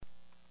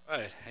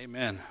Right,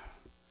 amen.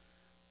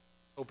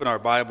 Let's open our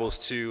Bibles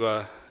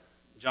to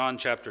John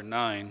chapter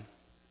 9. I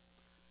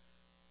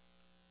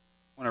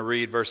want to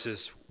read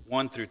verses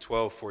 1 through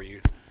 12 for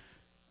you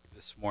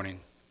this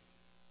morning.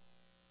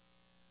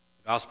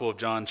 Gospel of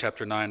John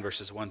chapter 9,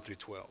 verses 1 through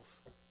 12.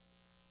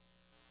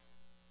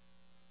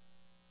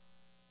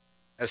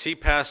 As he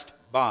passed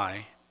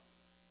by,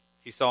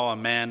 he saw a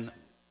man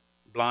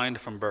blind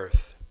from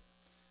birth.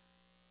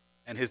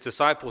 And his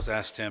disciples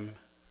asked him,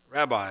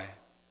 "Rabbi,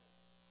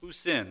 who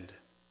sinned,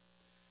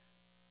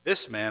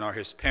 this man or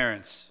his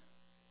parents,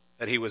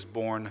 that he was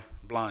born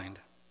blind?"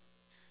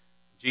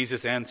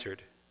 Jesus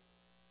answered,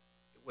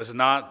 "It was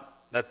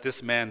not that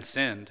this man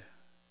sinned,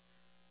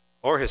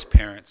 or his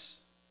parents,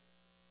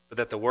 but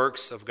that the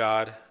works of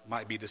God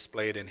might be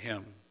displayed in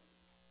him.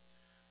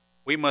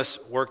 We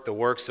must work the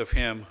works of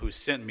him who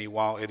sent me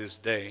while it is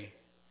day.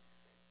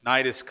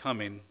 Night is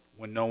coming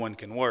when no one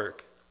can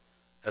work.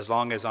 As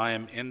long as I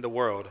am in the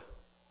world,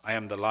 I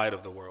am the light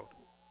of the world."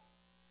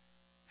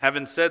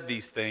 Having said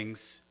these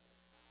things,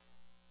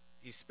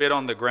 he spit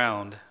on the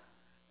ground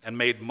and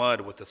made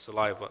mud with the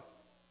saliva.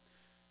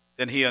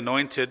 Then he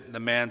anointed the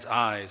man's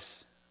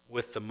eyes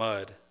with the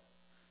mud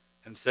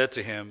and said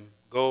to him,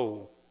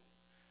 "Go,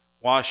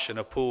 wash in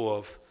a pool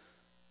of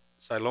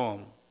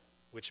Siloam,"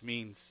 which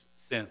means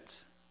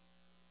sent.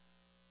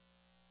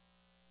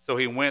 So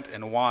he went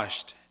and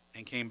washed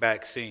and came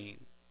back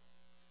seeing.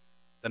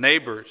 The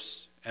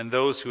neighbors and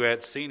those who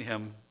had seen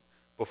him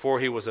before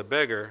he was a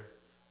beggar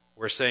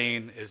were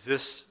saying, "Is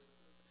this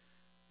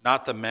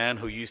not the man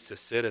who used to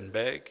sit and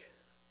beg?"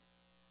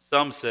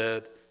 Some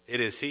said, "It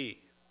is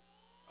he."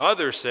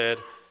 Others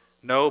said,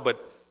 "No,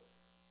 but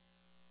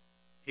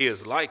he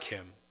is like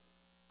him."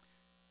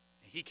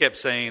 He kept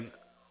saying,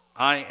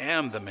 "I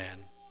am the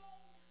man."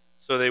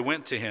 So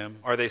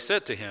they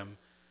said to him,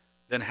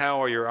 "Then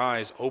how are your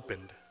eyes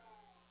opened?"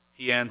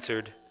 He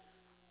answered,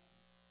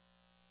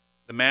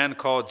 "The man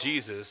called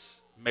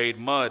Jesus made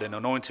mud and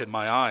anointed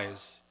my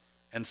eyes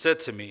and said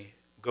to me,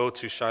 'Go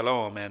to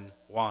Siloam and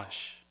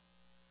wash.'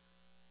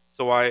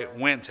 So I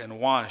went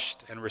and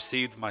washed and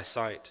received my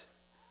sight."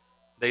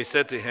 They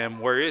said to him,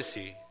 "Where is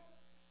he?"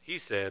 He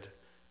said,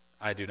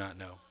 "I do not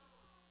know."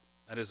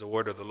 That is the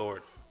word of the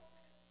Lord.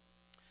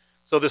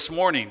 So this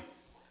morning,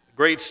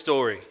 great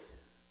story,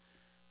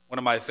 one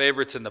of my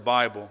favorites in the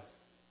Bible.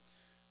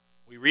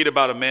 We read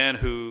about a man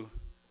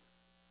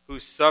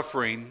whose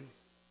suffering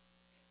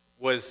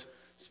was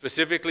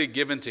specifically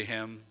given to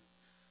him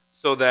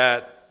so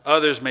that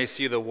others may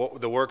see the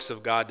works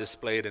of God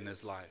displayed in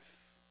his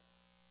life.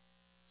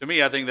 To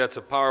me, I think that's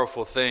a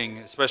powerful thing,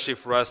 especially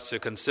for us to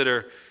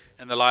consider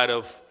in the light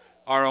of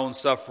our own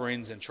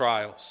sufferings and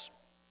trials.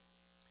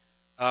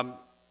 I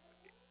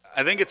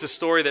think it's a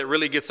story that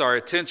really gets our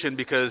attention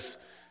because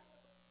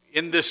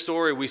in this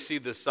story we see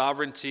the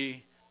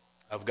sovereignty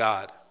of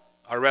God.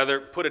 Or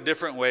rather, put a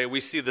different way,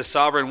 we see the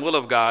sovereign will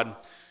of God.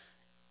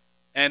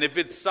 And if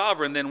it's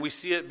sovereign, then we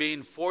see it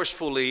being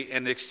forcefully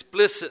and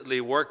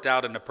explicitly worked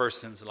out in a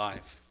person's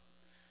life.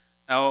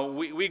 Now,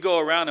 we go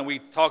around and we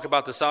talk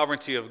about the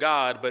sovereignty of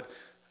God, but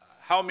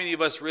how many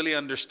of us really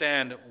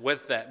understand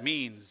what that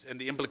means and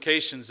the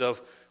implications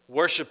of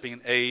worshiping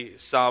a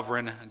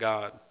sovereign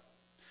God?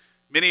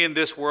 Many in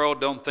this world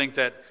don't think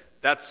that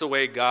that's the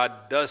way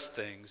God does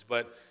things,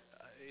 but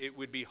it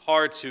would be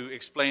hard to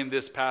explain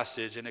this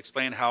passage and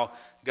explain how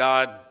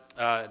God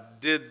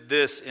did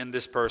this in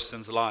this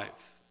person's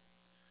life.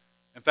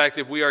 In fact,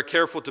 if we are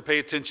careful to pay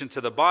attention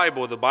to the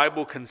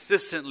Bible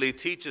consistently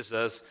teaches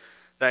us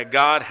that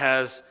God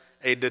has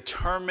a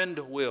determined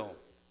will.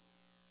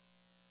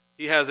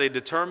 He has a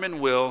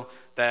determined will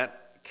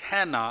that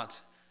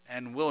cannot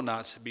and will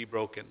not be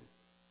broken.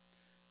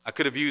 I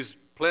could have used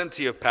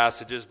plenty of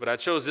passages, but I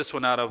chose this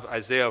one out of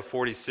Isaiah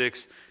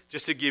 46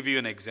 just to give you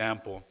an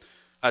example.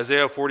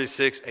 Isaiah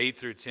 46, 8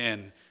 through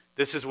 10.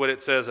 This is what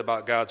it says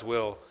about God's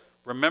will.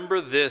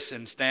 "Remember this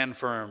and stand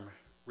firm.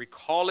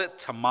 Recall it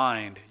to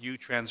mind, you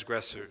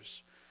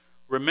transgressors.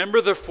 Remember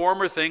the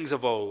former things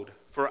of old,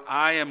 for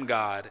I am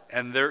God,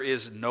 and there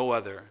is no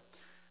other.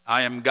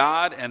 I am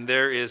God, and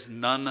there is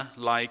none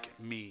like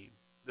me."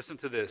 Listen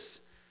to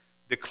this.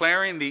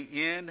 "Declaring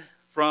the end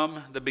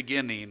from the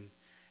beginning,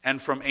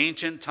 and from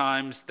ancient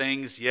times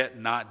things yet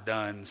not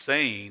done,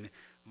 saying,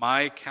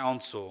 my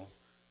counsel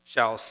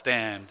shall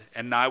stand,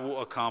 and I will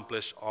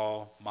accomplish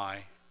all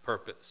my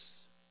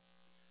purpose."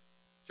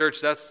 Church,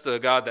 that's the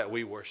God that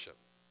we worship.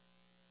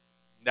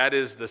 That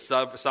is the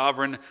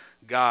sovereign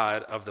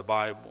God of the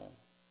Bible.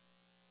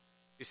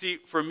 You see,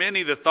 for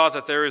many, the thought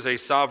that there is a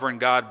sovereign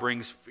God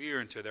brings fear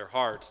into their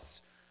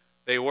hearts.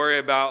 They worry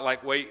about,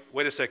 like, wait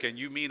a second,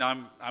 you mean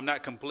I'm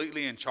not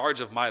completely in charge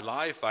of my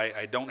life?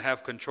 I don't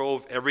have control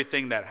of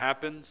everything that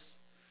happens?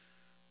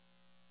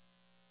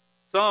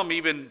 Some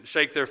even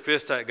shake their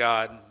fist at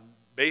God,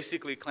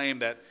 basically claim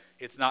that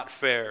it's not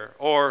fair,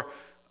 or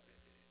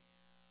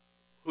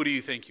who do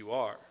you think you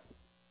are?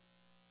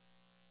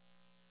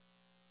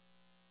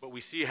 But we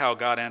see how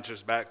God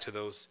answers back to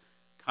those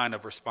kind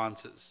of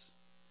responses.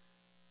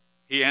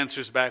 He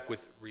answers back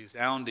with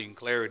resounding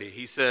clarity.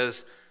 He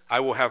says, I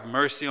will have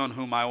mercy on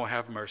whom I will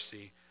have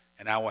mercy,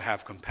 and I will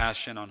have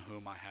compassion on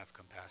whom I have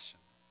compassion.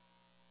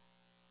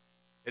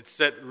 It's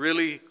set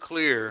really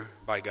clear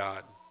by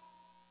God.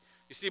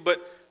 You see, but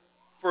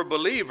for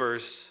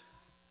believers,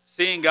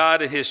 seeing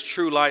God in his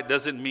true light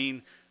doesn't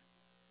mean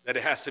that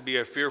it has to be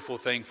a fearful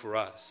thing for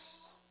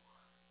us.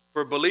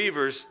 For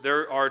believers,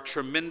 there are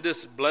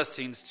tremendous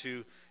blessings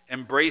to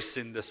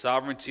embracing the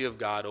sovereignty of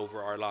God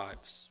over our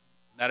lives.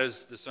 That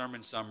is the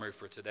sermon summary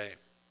for today.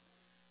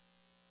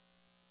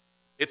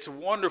 It's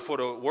wonderful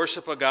to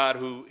worship a God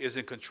who is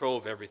in control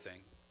of everything.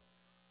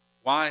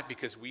 Why?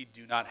 Because we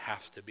do not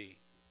have to be.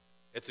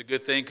 It's a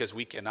good thing because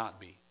we cannot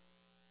be.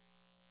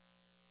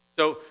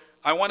 So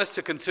I want us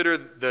to consider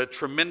the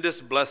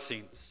tremendous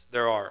blessings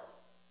there are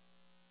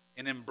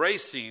in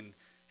embracing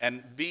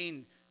and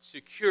being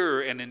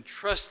secure and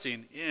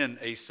entrusting in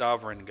a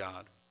sovereign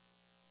God.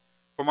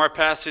 From our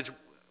passage,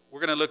 we're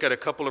going to look at a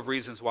couple of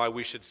reasons why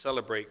we should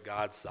celebrate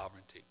God's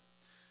sovereignty.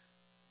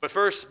 But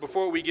first,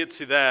 before we get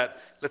to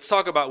that, let's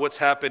talk about what's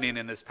happening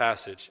in this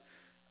passage.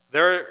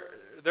 There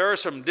are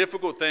some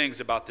difficult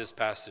things about this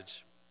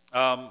passage.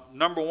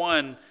 Number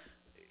one,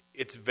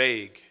 it's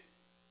vague.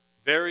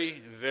 Very,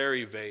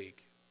 very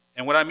vague.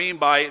 And what I mean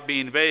by it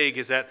being vague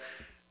is that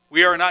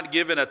we are not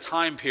given a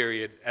time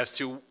period as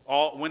to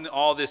when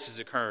all this is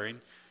occurring.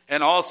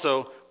 And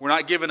also, we're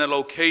not given a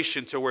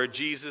location to where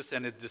Jesus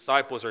and his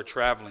disciples are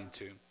traveling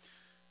to.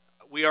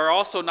 We are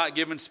also not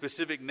given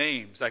specific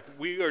names. Like,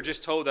 we are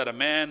just told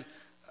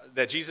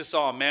that Jesus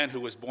saw a man who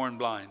was born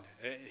blind.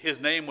 His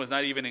name was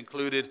not even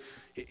included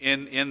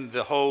in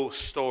the whole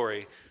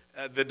story.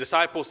 The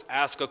disciples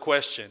ask a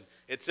question.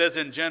 It says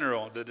in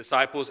general, the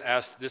disciples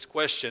asked this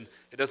question.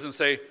 It doesn't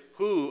say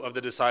who of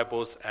the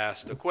disciples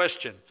asked the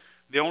question.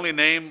 The only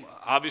name,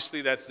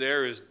 obviously, that's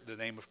there is the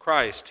name of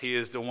Christ. He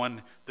is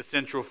the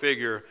central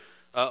figure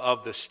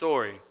of the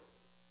story.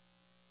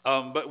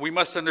 But we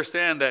must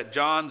understand that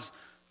John's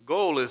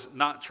goal is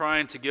not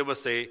trying to give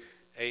us a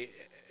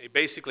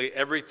basically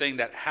everything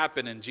that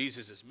happened in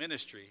Jesus'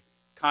 ministry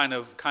kind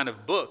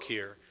of book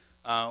here.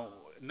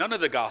 None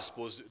of the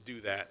Gospels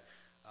do that.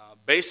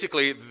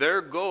 Basically,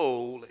 their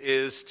goal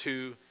is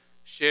to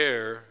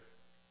share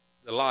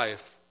the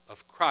life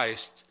of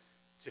Christ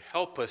to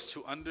help us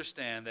to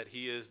understand that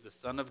he is the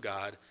Son of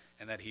God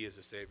and that he is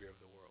the Savior of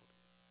the world.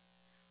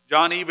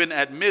 John even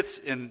admits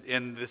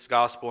in this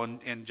gospel,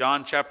 in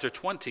John chapter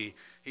 20,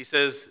 he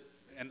says,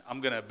 and I'm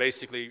going to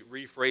basically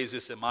rephrase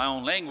this in my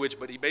own language,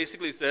 but he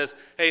basically says,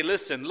 hey,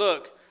 listen,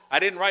 look, I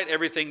didn't write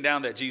everything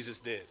down that Jesus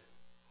did.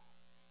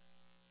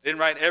 I didn't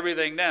write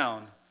everything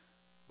down,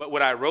 but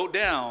what I wrote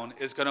down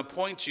is going to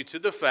point you to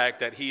the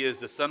fact that he is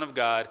the Son of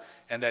God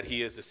and that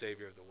he is the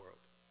Savior of the world.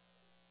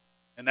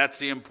 And that's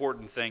the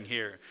important thing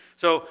here.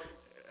 So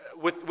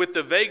with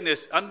the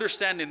vagueness,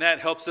 understanding that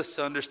helps us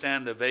to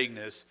understand the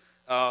vagueness.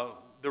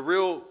 The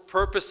real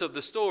purpose of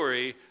the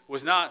story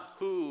was not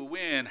who,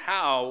 when,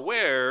 how,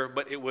 where,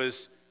 but it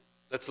was,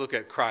 let's look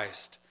at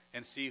Christ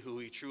and see who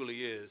he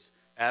truly is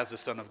as the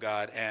Son of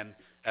God and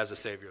as the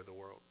Savior of the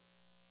world.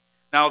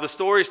 Now, the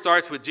story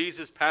starts with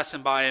Jesus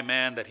passing by a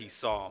man that he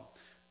saw.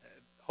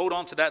 Hold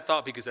on to that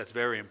thought because that's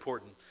very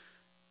important.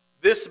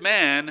 This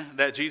man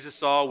that Jesus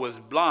saw was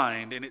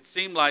blind, and it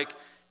seemed like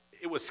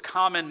it was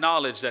common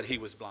knowledge that he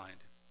was blind.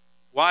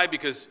 Why?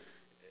 Because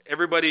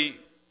everybody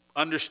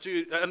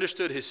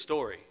understood his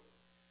story.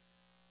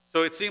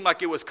 So it seemed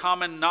like it was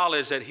common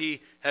knowledge that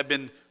he had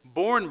been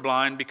born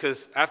blind,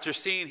 because after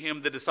seeing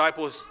him, the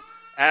disciples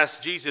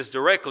asked Jesus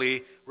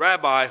directly,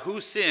 Rabbi, who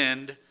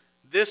sinned,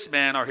 this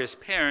man or his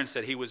parents,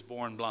 that he was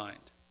born blind?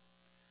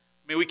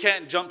 I mean, we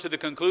can't jump to the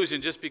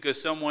conclusion just because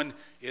someone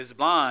is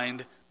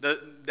blind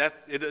that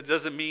it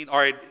doesn't mean,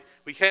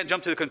 we can't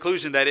jump to the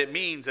conclusion that it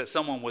means that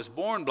someone was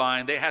born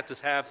blind. They had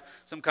to have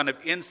some kind of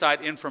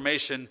inside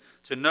information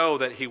to know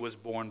that he was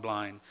born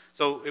blind.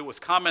 So it was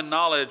common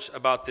knowledge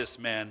about this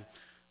man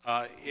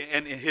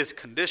and his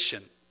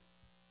condition.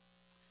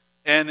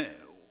 And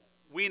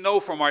we know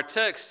from our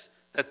text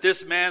that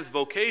this man's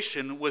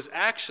vocation was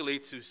actually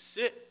to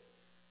sit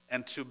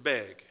and to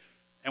beg.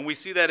 And we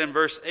see that in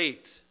verse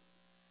 8.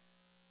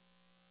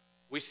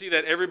 We see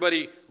that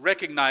everybody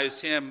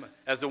recognized him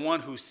as the one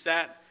who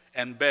sat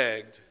and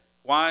begged.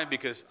 Why?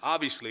 Because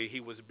obviously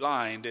he was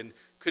blind and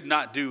could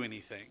not do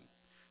anything.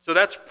 So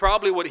that's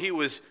probably what he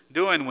was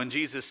doing when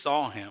Jesus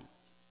saw him.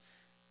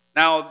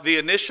 Now, the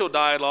initial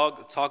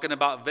dialogue, talking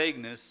about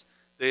vagueness,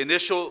 the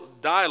initial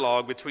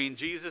dialogue between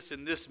Jesus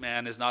and this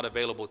man is not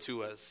available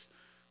to us.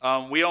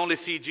 We only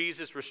see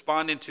Jesus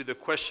responding to the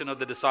question of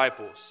the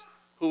disciples,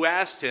 who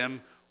asked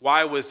him,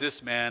 why was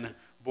this man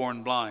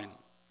born blind?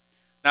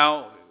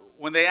 Now,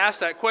 when they asked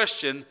that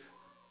question,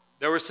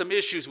 there were some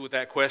issues with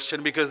that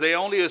question because they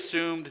only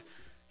assumed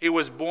he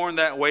was born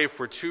that way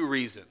for two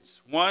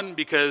reasons. One,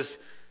 because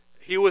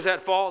he was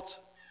at fault,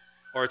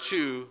 or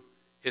two,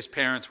 his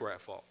parents were at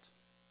fault.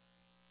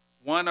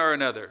 One or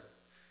another.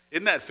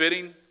 Isn't that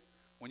fitting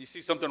when you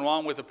see something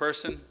wrong with a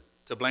person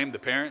to blame the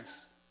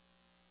parents?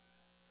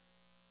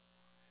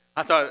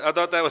 I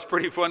thought that was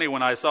pretty funny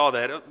when I saw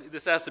that.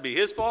 This has to be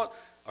his fault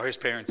or his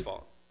parents'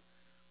 fault.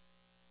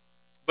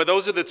 But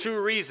those are the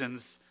two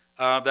reasons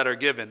that are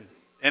given.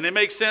 And it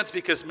makes sense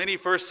because many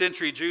first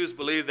century Jews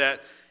believed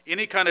that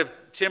any kind of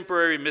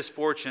temporary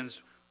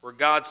misfortunes were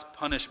God's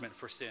punishment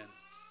for sins.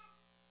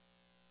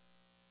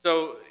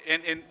 So,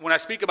 and when I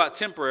speak about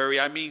temporary,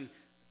 I mean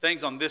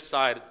things on this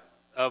side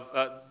of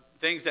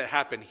things that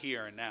happen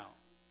here and now.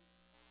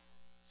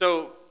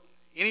 So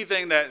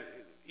anything that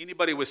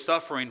anybody was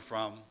suffering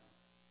from,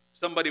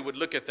 somebody would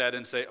look at that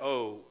and say,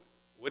 oh,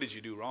 what did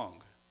you do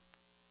wrong?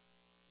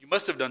 You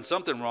must have done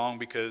something wrong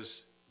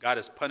because God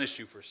has punished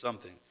you for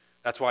something.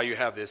 That's why you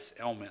have this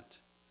ailment.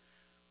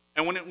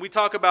 And when we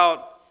talk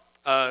about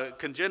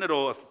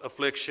congenital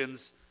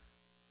afflictions,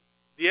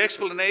 the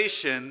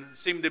explanation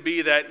seemed to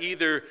be that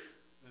either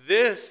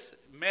this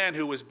man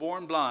who was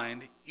born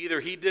blind,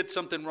 either he did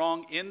something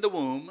wrong in the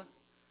womb,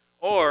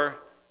 or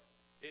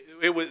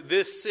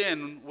this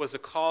sin was the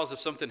cause of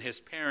something his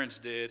parents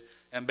did,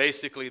 and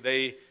basically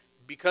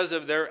because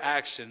of their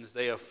actions,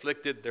 they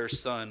afflicted their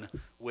son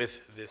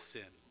with this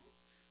sin.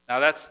 Now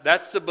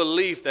that's the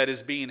belief that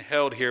is being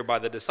held here by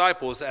the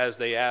disciples as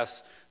they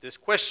ask this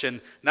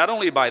question, not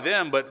only by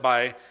them, but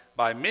by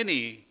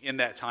many in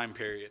that time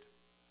period.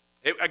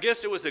 I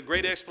guess it was a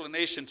great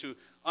explanation to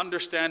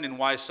understanding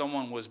why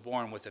someone was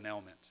born with an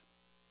ailment,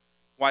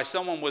 why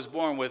someone was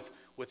born with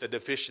a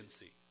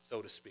deficiency,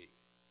 so to speak.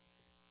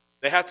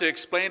 They have to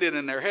explain it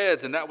in their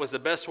heads, and that was the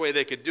best way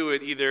they could do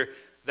it. Either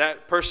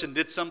that person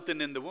did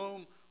something in the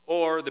womb,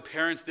 or the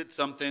parents did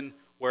something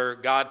where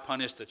God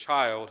punished the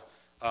child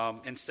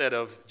instead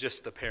of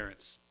just the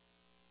parents.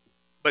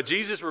 But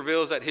Jesus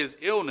reveals that his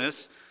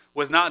illness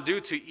was not due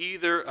to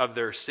either of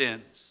their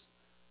sins.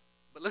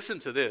 But listen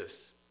to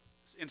this.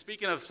 In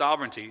speaking of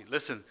sovereignty,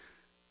 listen,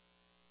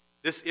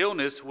 this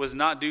illness was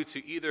not due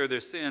to either of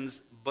their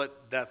sins,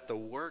 but that the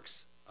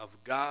works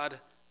of God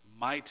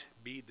might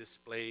be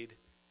displayed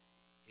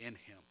in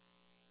him.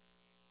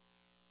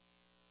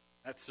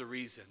 That's the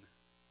reason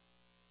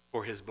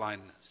for his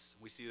blindness.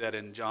 We see that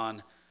in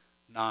John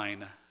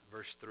 9,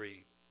 verse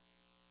 3.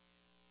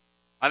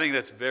 I think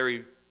that's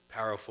very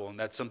powerful, and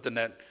that's something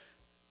that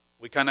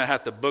we kind of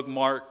have to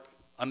bookmark,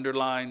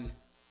 underline,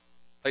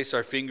 place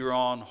our finger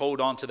on, hold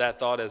on to that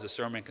thought as the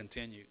sermon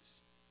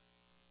continues.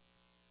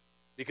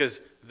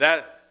 Because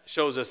that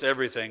shows us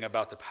everything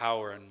about the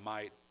power and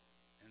might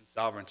and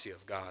sovereignty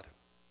of God.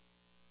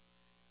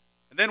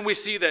 And then we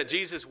see that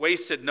Jesus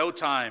wasted no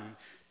time.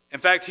 In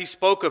fact, he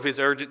spoke of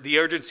the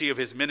urgency of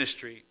his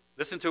ministry.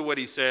 Listen to what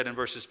he said in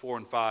verses 4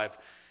 and 5.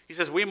 He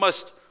says, "We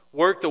must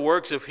work the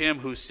works of him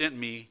who sent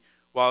me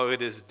while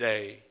it is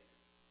day.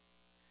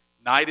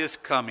 Night is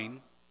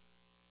coming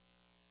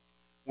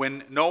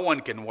when no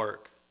one can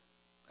work.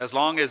 As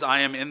long as I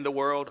am in the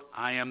world,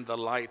 I am the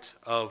light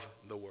of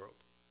the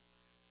world."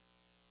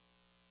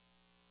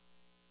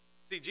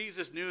 See,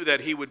 Jesus knew that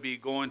he would be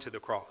going to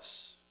the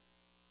cross.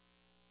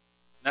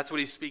 And that's what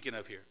he's speaking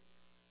of here.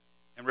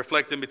 And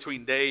reflecting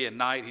between day and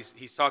night,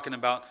 he's talking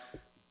about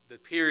the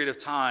period of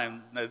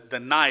time. The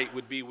night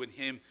would be with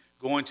him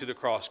going to the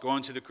cross,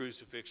 going to the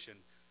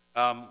crucifixion.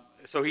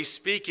 So he's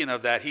speaking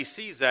of that. He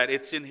sees that.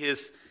 It's in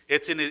his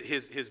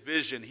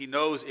vision. He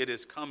knows it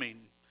is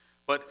coming.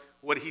 But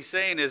what he's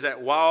saying is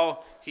that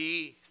while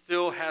he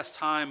still has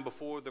time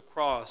before the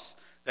cross,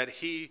 that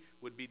he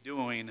would be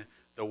doing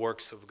the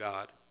works of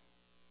God.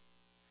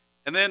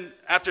 And then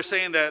after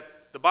saying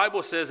that, the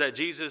Bible says that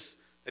Jesus,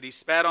 that he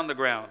spat on the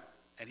ground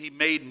and he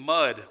made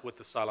mud with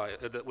the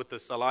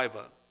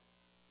saliva.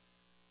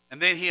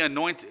 And then he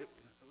anointed.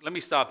 Let me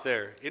stop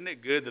there. Isn't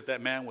it good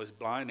that man was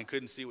blind and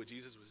couldn't see what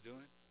Jesus was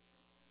doing?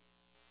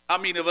 How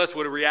many of us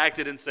would have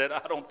reacted and said,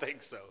 I don't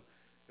think so,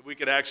 if we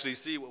could actually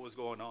see what was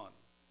going on?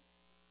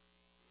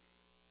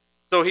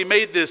 So he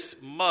made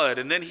this mud,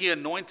 and then he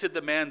anointed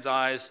the man's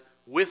eyes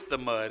with the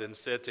mud and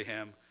said to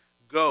him,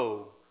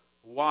 "Go,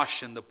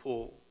 wash in the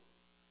pool."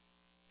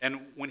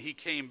 And when he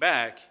came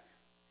back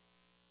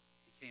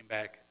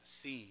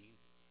seeing.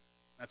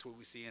 That's what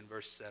we see in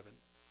verse 7.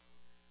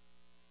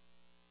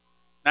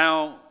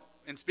 Now,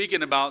 in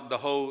speaking about the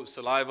whole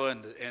saliva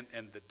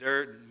and the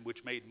dirt,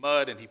 which made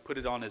mud, and he put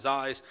it on his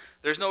eyes,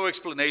 there's no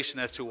explanation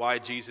as to why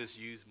Jesus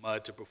used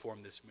mud to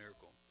perform this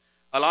miracle.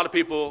 A lot of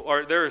people,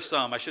 or there are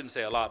some, I shouldn't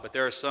say a lot, but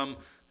there are some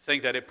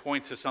think that it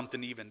points to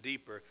something even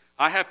deeper.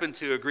 I happen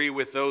to agree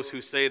with those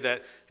who say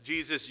that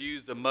Jesus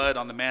used the mud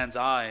on the man's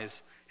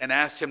eyes and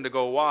asked him to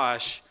go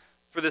wash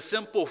for the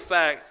simple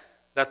fact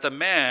that the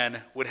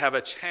man would have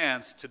a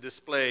chance to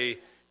display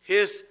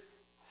his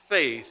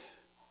faith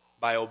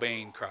by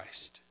obeying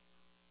Christ.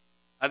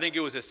 I think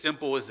it was as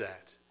simple as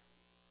that.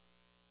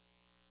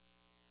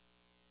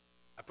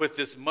 I put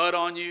this mud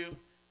on you.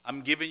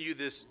 I'm giving you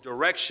this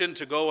direction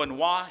to go and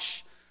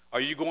wash. Are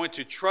you going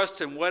to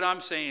trust in what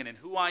I'm saying and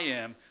who I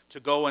am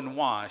to go and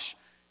wash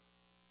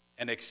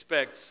and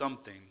expect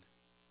something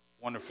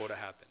wonderful to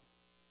happen?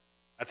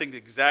 I think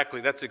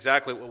that's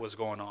exactly what was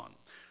going on.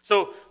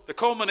 So the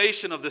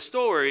culmination of the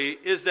story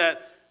is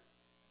that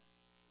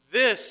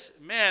this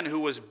man who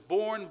was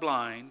born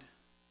blind,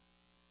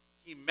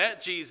 he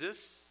met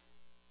Jesus,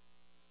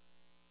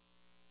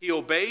 he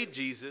obeyed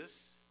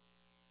Jesus,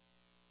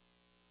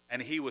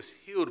 and he was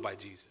healed by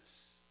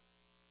Jesus.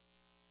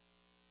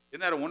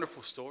 Isn't that a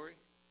wonderful story?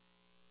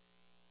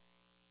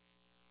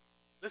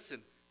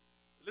 Listen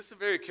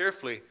very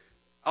carefully.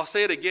 I'll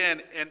say it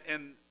again,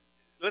 and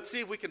let's see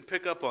if we can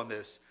pick up on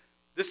this.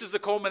 This is the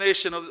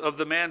culmination of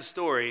the man's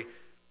story.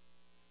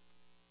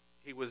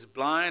 He was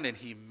blind and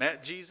he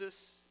met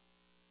Jesus.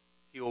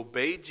 He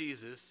obeyed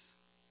Jesus,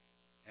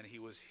 and he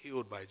was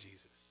healed by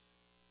Jesus.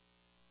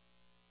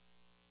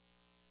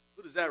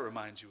 Who does that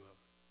remind you of?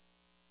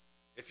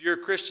 If you're a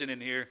Christian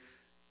in here,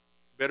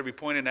 you better be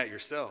pointing at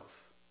yourself.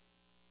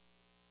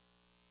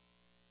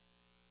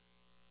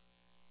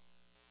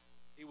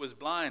 He was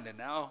blind, and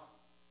now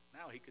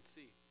he could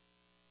see.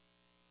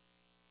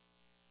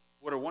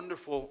 What a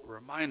wonderful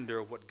reminder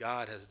of what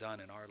God has done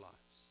in our lives.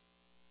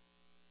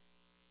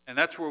 And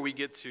that's where we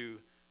get to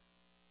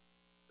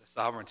the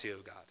sovereignty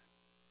of God.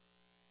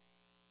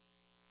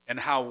 And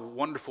how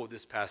wonderful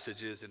this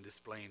passage is in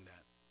displaying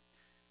that.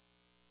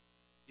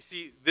 You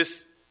see,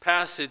 this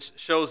passage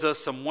shows us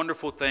some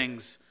wonderful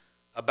things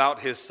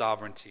about his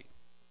sovereignty.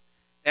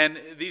 And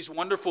these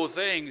wonderful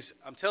things,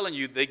 I'm telling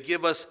you, they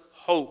give us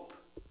hope.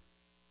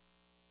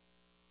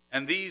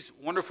 And these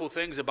wonderful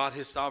things about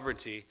his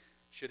sovereignty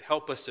should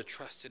help us to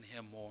trust in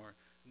him more,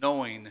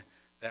 knowing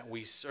that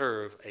we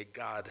serve a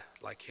God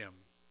like him.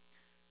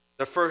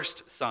 The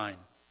first sign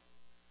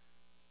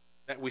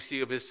that we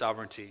see of his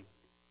sovereignty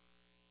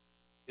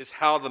is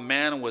how the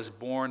man was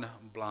born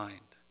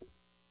blind.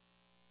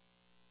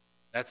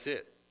 That's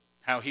it.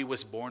 How he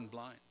was born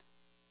blind.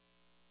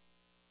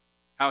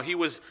 How he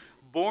was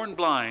born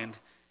blind,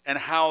 and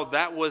how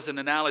that was an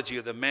analogy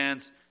of the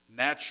man's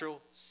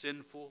natural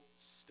sinful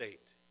state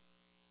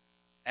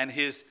and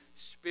his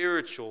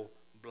spiritual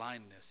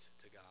blindness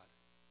to God.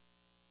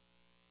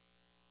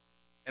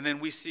 And then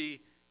we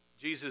see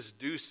Jesus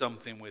do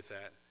something with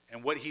that.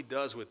 And what he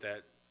does with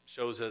that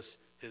shows us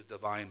his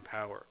divine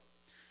power.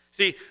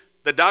 See,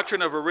 the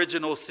doctrine of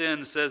original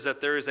sin says that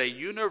there is a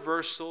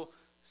universal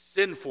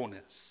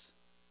sinfulness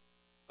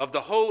of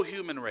the whole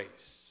human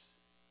race,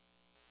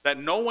 that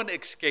no one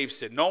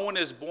escapes it. No one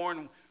is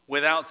born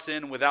without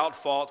sin, without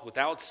fault,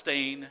 without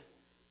stain.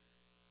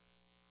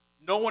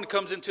 No one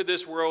comes into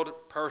this world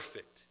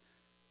perfect.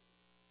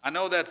 I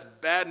know that's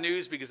bad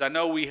news, because I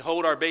know we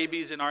hold our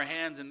babies in our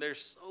hands and they're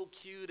so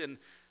cute and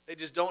they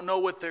just don't know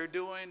what they're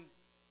doing.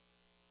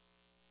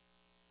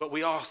 But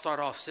we all start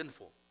off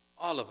sinful,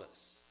 all of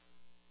us.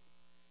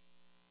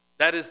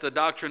 That is the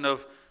doctrine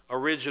of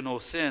original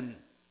sin.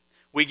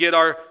 We get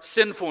our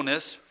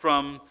sinfulness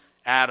from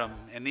Adam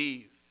and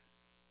Eve.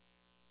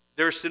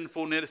 Their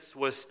sinfulness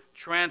was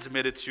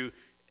transmitted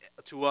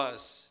to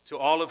us, to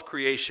all of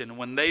creation.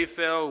 When they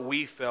fell,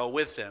 we fell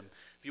with them.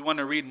 If you want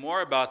to read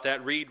more about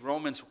that, read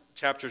Romans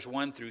chapters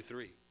 1 through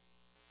 3.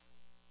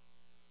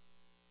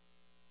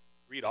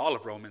 Read all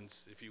of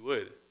Romans if you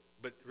would,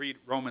 but read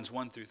Romans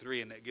 1 through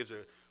 3, and it gives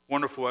a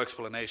wonderful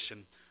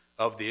explanation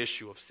of the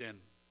issue of sin.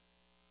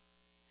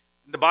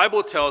 The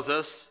Bible tells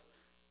us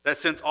that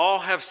since all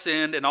have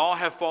sinned and all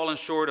have fallen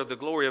short of the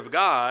glory of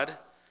God,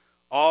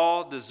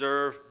 all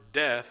deserve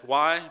death.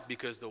 Why?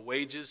 Because the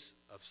wages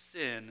of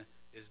sin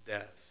is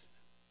death.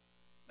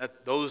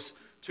 Those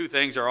two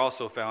things are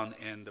also found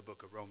in the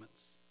book of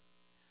Romans.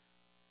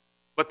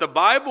 But the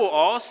Bible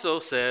also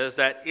says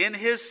that in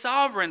his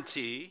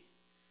sovereignty,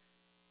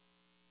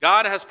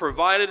 God has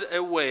provided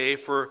a way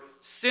for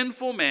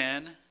sinful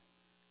man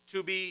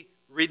to be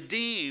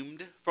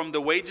redeemed from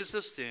the wages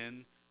of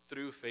sin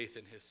through faith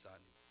in his Son.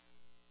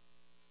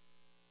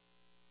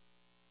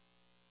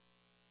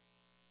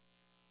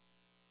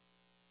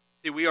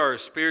 See, we are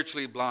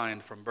spiritually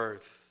blind from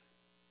birth.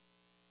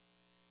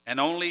 And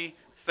only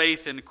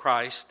faith in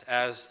Christ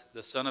as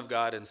the Son of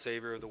God and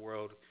Savior of the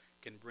world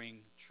can bring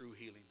true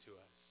healing to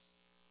us.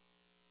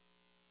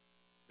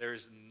 There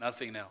is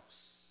nothing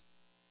else.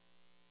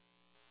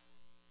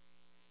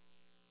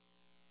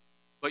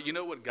 But you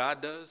know what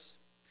God does?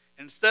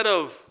 Instead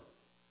of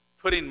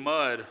putting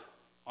mud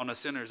on a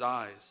sinner's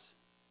eyes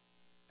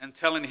and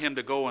telling him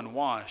to go and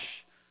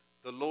wash,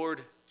 the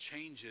Lord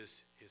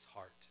changes his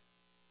heart.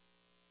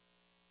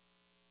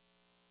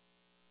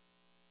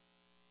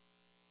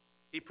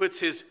 He puts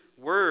his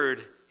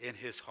word in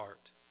his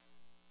heart,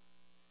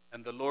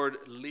 and the Lord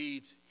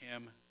leads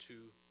him to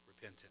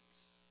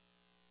repentance.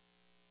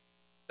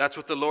 That's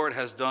what the Lord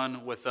has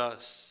done with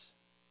us.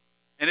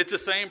 And it's the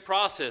same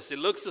process. It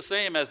looks the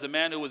same as the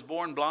man who was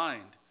born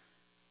blind.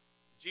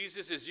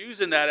 Jesus is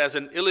using that as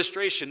an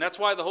illustration. That's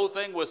why the whole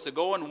thing was to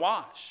go and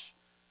wash.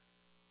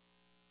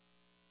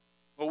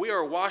 Well, we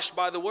are washed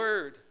by the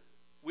word.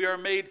 We are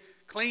made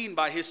clean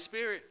by his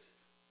Spirit.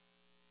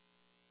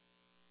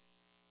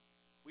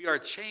 We are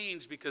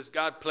changed because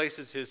God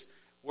places his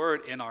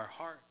word in our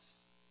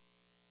hearts.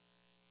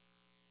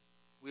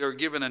 We are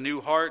given a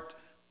new heart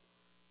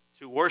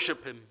to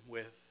worship him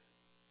with.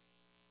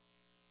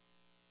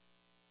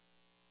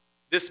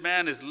 This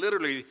man is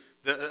literally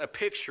a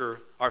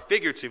picture, or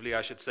figuratively,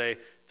 I should say,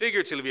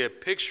 a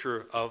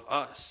picture of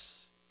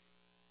us.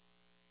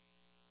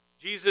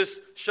 Jesus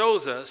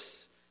shows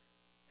us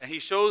And he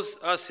shows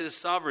us his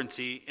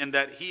sovereignty in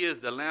that he is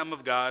the Lamb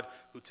of God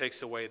who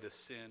takes away the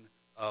sin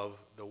of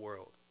the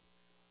world,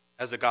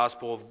 as the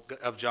Gospel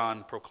of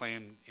John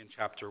proclaimed in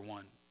chapter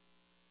 1.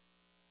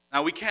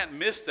 Now, we can't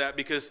miss that,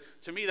 because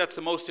to me that's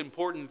the most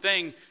important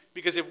thing,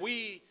 because if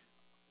we're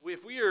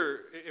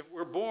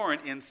born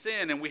in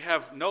sin and we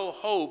have no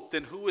hope,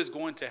 then who is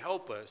going to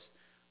help us?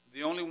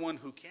 The only one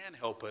who can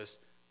help us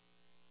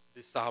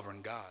is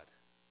sovereign God.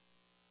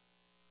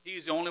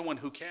 He's the only one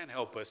who can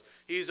help us.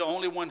 He's the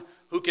only one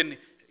who can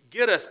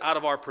get us out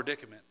of our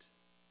predicament.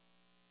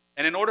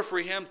 And in order for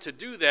him to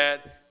do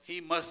that, he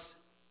must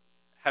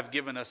have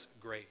given us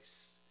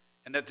grace.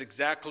 And that's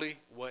exactly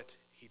what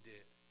he did.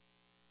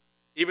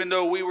 Even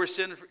though we were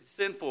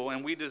sinful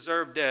and we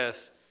deserved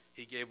death,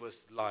 he gave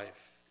us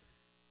life.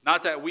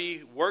 Not that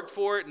we worked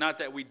for it, not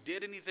that we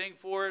did anything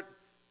for it,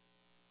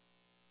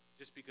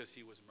 just because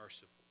he was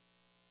merciful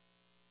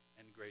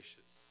and gracious.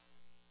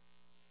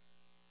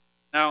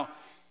 Now,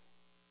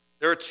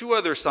 there are two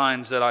other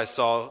signs that I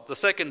saw. The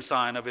second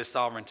sign of his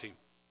sovereignty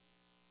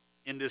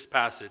in this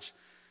passage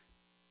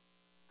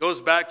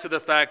goes back to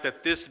the fact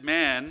that this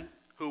man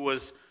who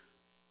was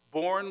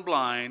born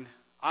blind,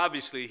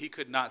 obviously he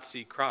could not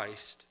see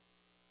Christ,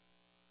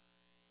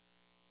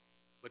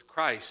 but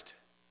Christ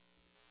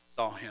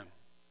saw him.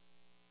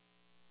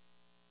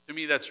 To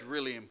me, that's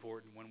really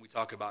important when we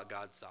talk about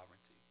God's sovereignty.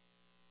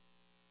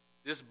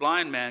 This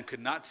blind man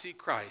could not see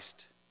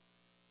Christ,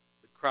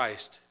 but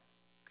Christ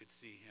could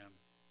see him.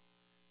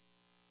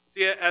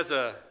 See,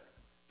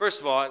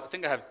 first of all, I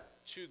think I have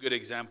two good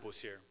examples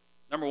here.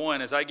 Number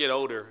one, as I get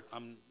older,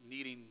 I'm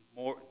needing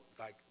more,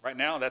 like right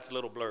now, that's a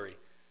little blurry.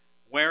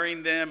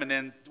 Wearing them and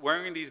then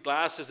wearing these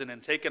glasses and then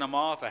taking them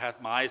off,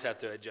 my eyes have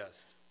to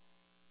adjust.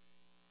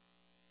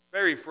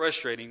 Very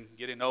frustrating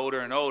getting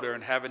older and older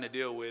and having to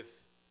deal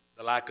with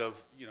the lack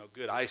of,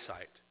 good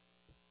eyesight.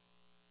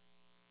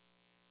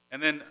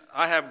 And then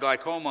I have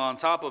glaucoma on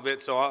top of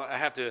it, so I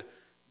have to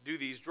do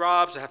these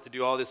drops. I have to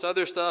do all this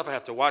other stuff. I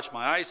have to watch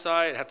my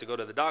eyesight. I have to go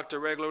to the doctor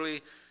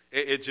regularly.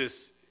 It's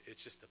just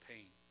a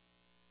pain.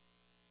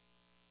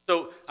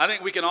 So I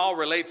think we can all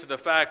relate to the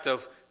fact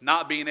of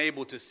not being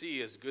able to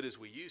see as good as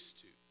we used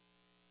to.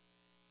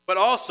 But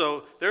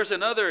also, there's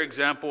another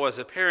example as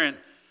a parent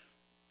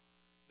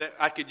that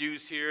I could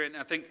use here, and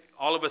I think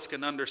all of us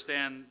can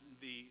understand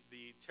the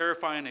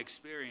terrifying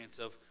experience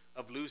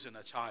of losing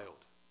a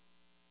child.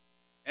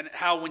 And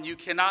how when you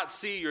cannot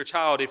see your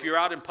child, if you're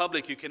out in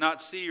public, you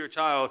cannot see your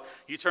child,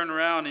 you turn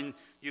around and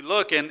you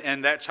look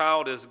and that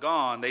child is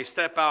gone. They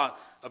step out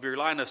of your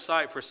line of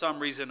sight for some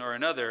reason or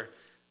another.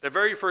 The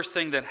very first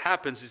thing that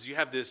happens is you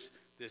have this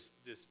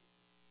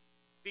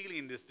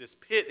feeling, this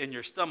pit in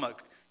your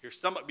stomach. Your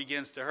stomach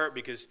begins to hurt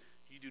because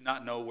you do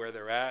not know where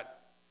they're at.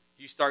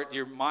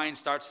 Your mind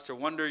starts to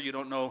wonder. You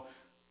don't know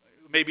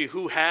maybe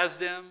who has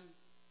them.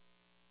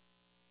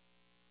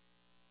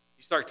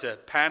 You start to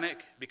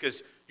panic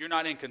because you're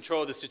not in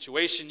control of the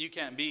situation. You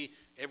can't be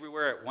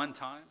everywhere at one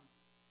time.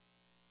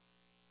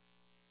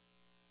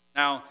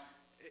 Now,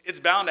 it's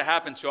bound to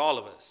happen to all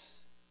of us.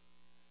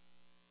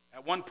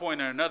 At one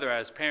point or another,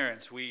 as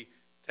parents, we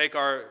take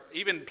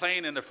even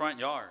playing in the front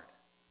yard.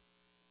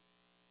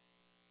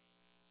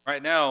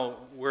 Right now,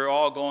 we're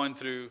all going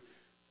through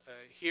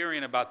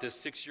hearing about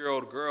this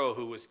 6-year-old girl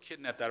who was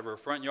kidnapped out of her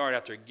front yard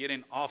after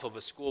getting off of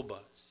a school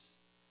bus.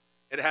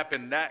 It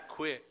happened that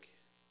quick.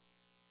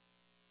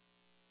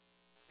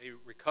 They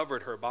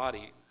recovered her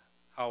body.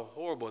 How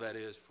horrible that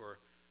is for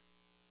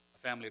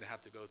a family to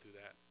have to go through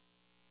that.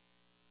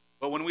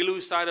 But when we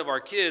lose sight of our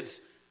kids,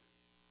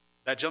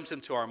 that jumps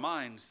into our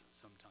minds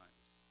sometimes.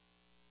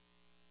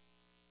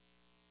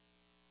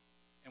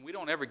 And we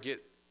don't ever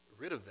get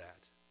rid of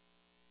that.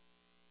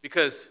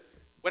 Because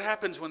what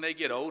happens when they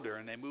get older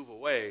and they move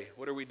away?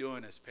 What are we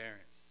doing as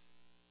parents?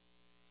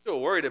 Still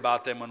worried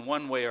about them in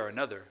one way or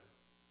another.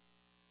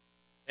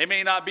 It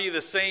may not be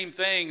the same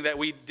thing that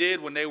we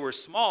did when they were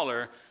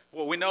smaller.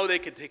 Well, we know they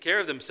could take care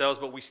of themselves,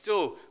 but we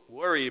still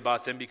worry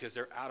about them because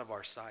they're out of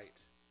our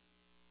sight.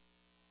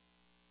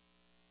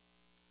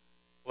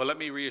 Well, let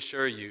me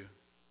reassure you,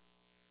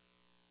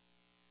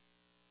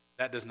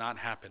 that does not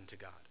happen to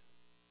God.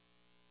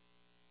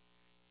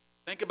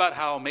 Think about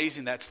how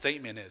amazing that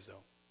statement is,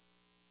 though.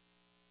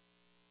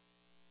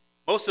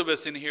 Most of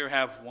us in here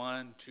have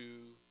 1, 2,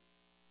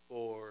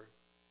 4,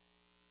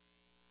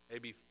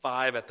 maybe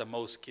 5 at the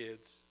most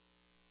kids.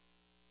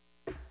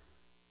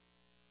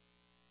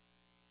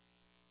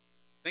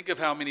 Think of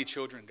how many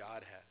children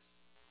God has.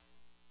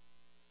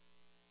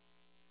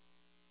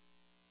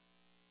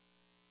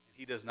 And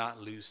he does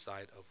not lose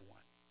sight of one.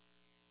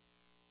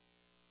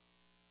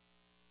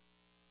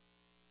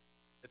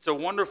 It's a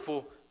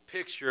wonderful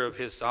picture of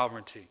his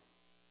sovereignty.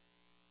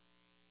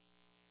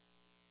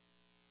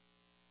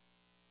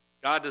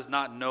 God does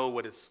not know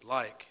what it's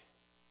like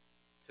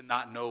to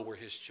not know where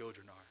his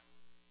children are,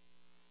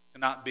 to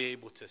not be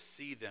able to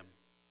see them.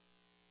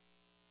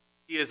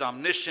 He is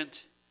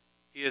omniscient.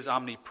 He is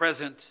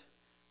omnipresent.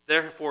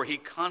 Therefore, he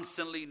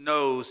constantly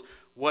knows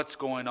what's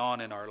going on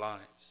in our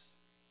lives.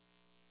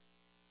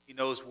 He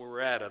knows where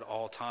we're at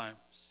all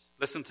times.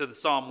 Listen to the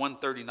Psalm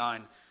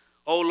 139.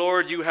 O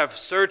Lord, you have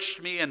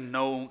searched me and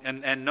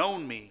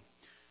known me.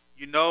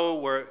 You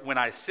know when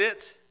I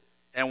sit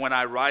and when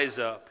I rise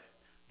up.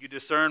 You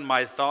discern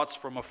my thoughts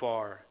from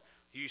afar.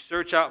 You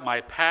search out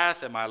my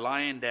path and my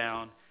lying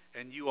down,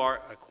 and you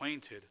are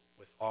acquainted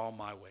with all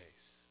my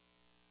ways.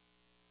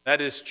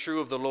 That is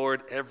true of the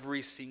Lord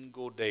every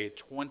single day,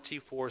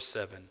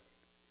 24/7.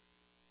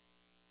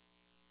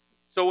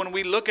 So when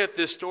we look at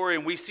this story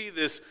and we see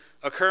this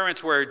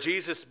occurrence where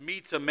Jesus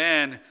meets a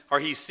man, or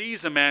he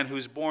sees a man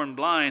who's born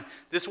blind,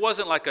 this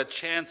wasn't like a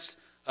chance,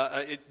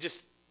 it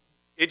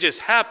just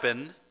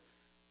happened.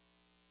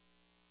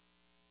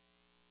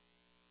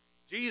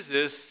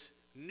 Jesus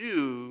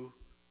knew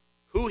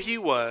who he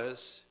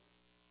was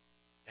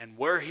and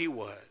where he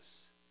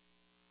was.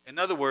 In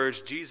other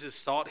words, Jesus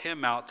sought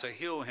him out to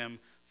heal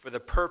him for the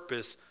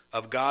purpose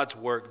of God's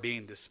work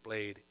being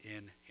displayed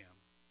in him.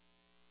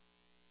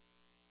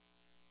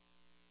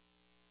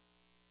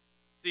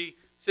 See,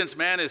 since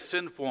man is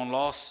sinful and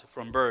lost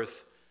from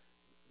birth,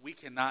 we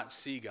cannot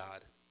see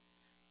God.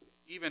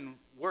 Even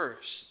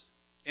worse,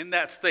 in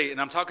that state,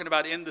 and I'm talking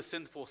about in the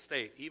sinful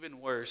state,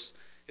 even worse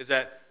is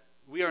that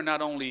we are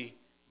not only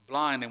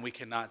blind and we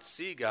cannot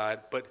see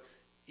God, but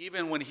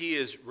even when he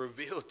is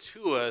revealed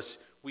to us,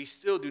 we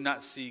still do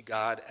not see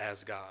God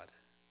as God.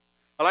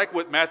 I like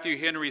what Matthew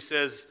Henry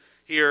says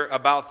here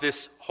about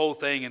this whole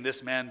thing and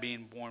this man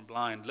being born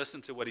blind.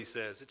 Listen to what he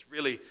says. It's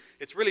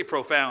really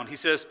profound. He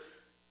says,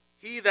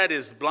 "He that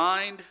is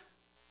blind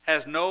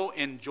has no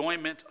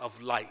enjoyment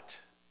of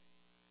light,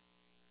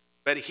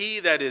 but he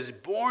that is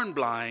born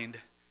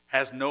blind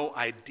has no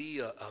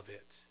idea of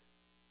it."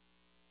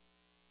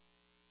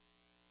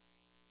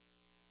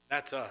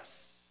 That's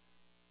us.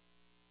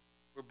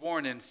 We're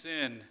born in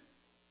sin.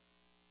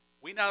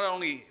 We not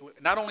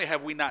only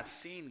have we not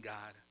seen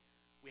God,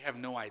 we have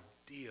no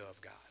idea of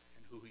God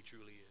and who he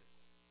truly is.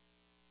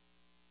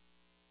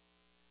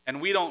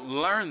 And we don't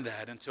learn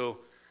that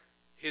until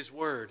his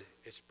word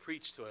is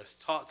preached to us,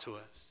 taught to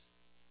us,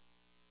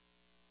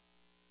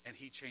 and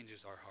he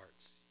changes our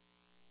hearts.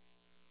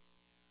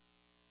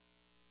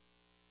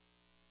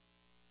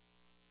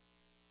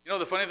 You know,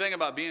 the funny thing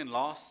about being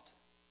lost,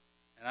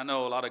 and I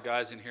know a lot of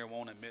guys in here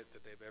won't admit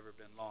that they've ever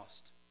been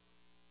lost,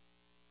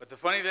 but the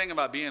funny thing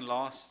about being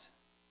lost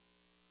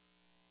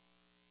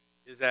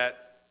is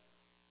that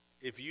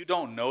if you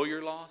don't know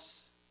you're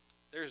lost,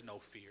 there's no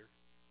fear.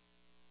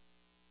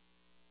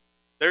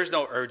 There's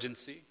no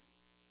urgency.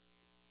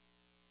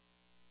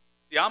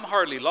 See, I'm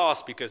hardly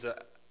lost because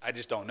I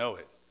just don't know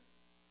it.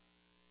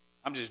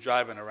 I'm just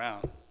driving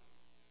around.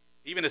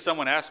 Even if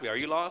someone asks me, "Are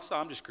you lost?"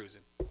 I'm just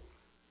cruising.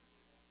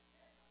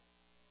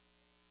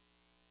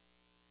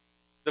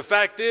 The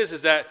fact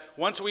is that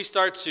once we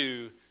start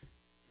to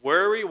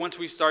worry, once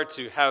we start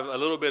to have a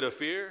little bit of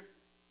fear,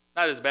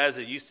 not as bad as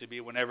it used to be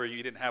whenever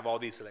you didn't have all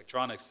these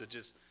electronics to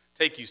just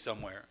take you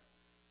somewhere.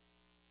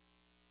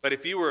 But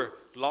if you were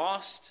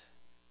lost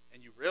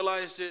and you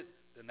realized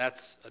it, then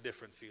that's a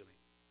different feeling.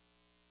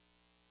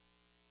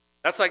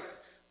 That's like,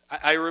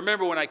 I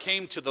remember when I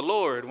came to the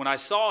Lord, when I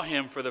saw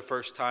him for the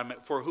first time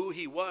for who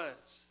he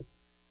was,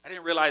 I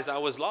didn't realize I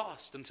was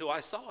lost until I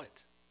saw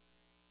it.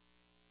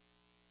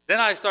 Then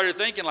I started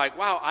thinking like,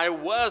 wow, I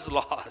was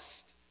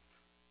lost.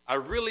 I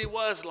really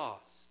was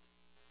lost.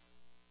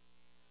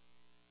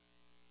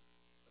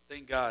 But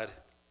thank God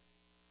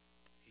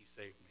he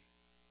saved me.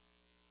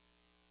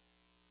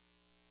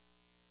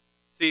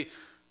 See,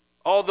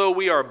 although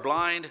we are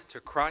blind to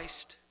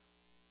Christ,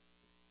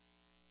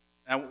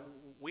 and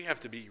we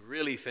have to be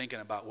really thinking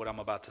about what I'm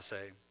about to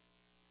say,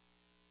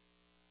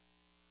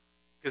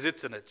 because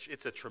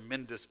it's a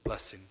tremendous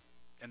blessing.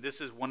 And this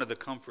is one of the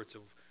comforts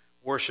of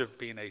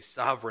worshiping a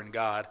sovereign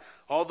God.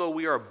 Although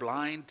we are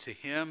blind to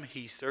him,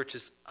 he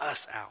searches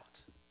us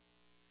out.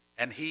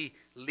 And he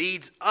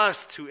leads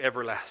us to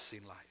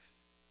everlasting life.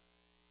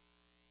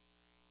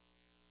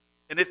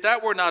 And if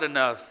that were not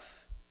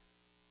enough,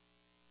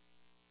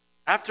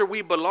 after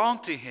we belong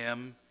to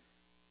him,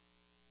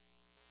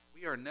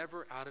 we are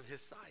never out of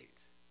his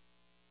sight.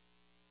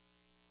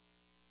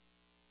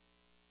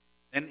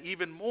 And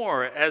even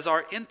more, as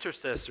our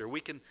intercessor,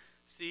 we can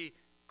see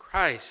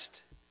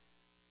Christ.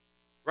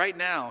 Right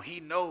now, he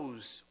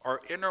knows our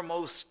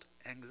innermost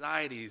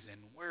anxieties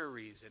and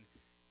worries, and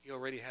he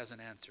already has an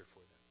answer for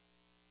them.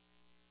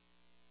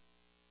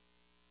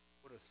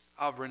 What a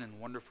sovereign and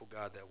wonderful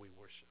God that we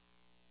worship.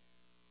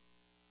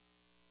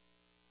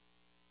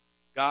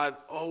 God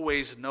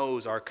always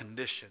knows our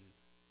condition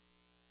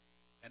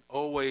and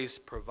always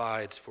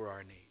provides for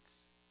our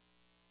needs.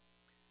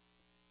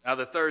 Now,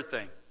 the third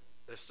thing,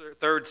 the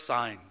third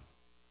sign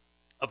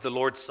of the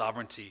Lord's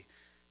sovereignty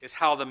is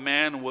how the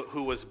man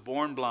who was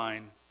born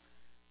blind,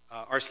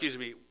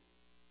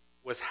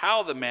 was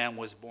how the man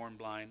was born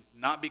blind,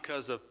 not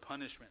because of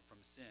punishment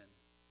from sin,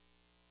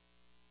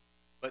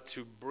 but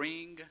to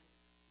bring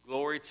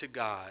glory to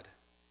God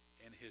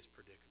in his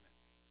predicament.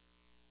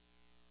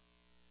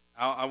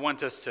 I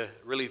want us to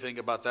really think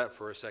about that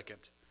for a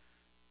second.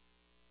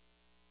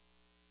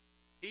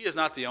 He is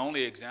not the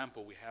only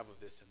example we have of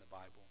this in the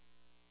Bible.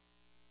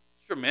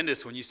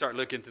 tremendous when you start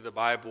looking through the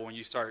Bible and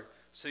you start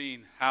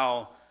seeing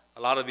how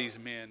a lot of these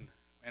men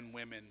and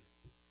women,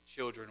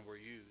 children were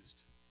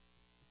used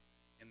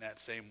in that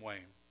same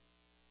way.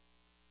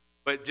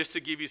 But just to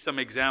give you some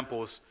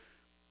examples,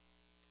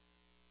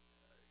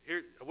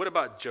 here, what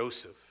about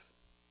Joseph?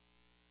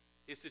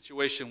 His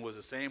situation was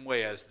the same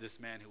way as this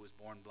man who was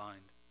born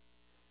blind.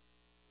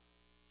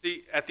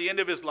 See, at the end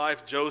of his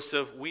life,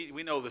 Joseph, we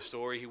know the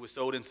story. He was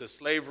sold into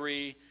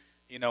slavery.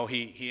 You know,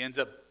 he ends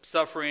up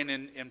suffering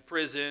in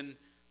prison.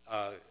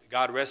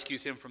 God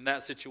rescues him from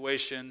that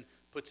situation,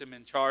 puts him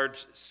in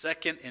charge,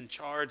 second in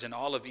charge in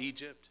all of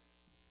Egypt.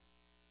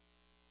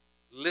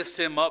 Lifts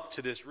him up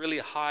to this really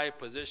high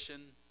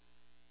position.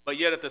 But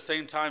yet at the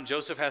same time,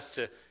 Joseph has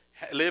to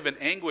live in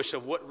anguish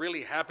of what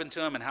really happened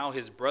to him and how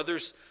his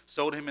brothers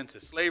sold him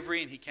into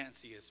slavery and he can't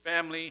see his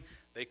family.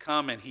 They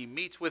come and he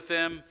meets with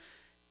them.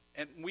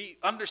 And we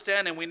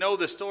understand and we know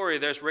the story.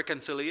 There's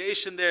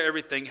reconciliation there.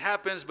 Everything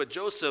happens. But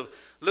Joseph,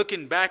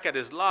 looking back at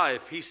his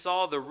life, he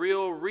saw the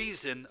real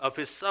reason of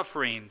his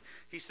suffering.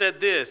 He said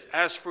this,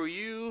 "As for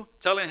you,"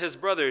 telling his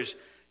brothers,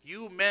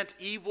 "you meant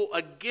evil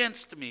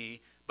against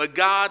me, but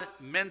God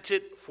meant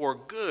it for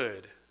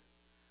good,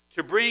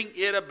 to bring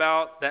it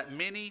about that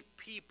many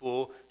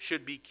people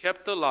should be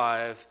kept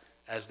alive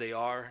as they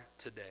are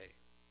today."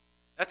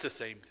 That's the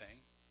same thing.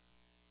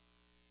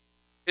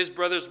 His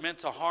brothers meant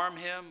to harm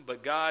him,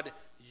 but God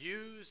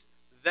used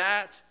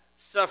that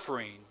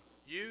suffering,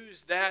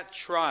 used that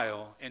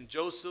trial in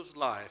Joseph's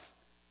life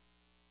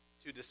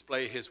to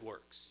display his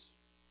works.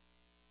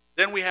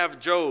 Then we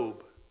have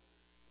Job.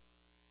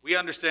 We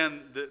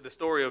understand the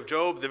story of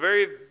Job. The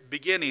very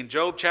beginning,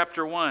 Job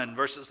chapter 1,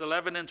 verses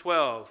 11 and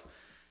 12,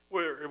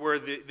 where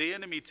the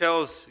enemy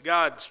tells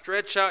God,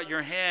 "Stretch out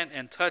your hand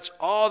and touch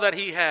all that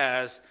he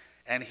has,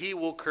 and he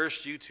will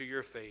curse you to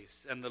your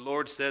face." And the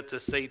Lord said to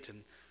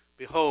Satan,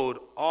 "Behold,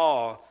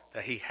 all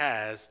that he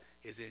has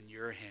is in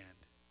your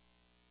hand."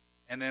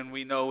 And then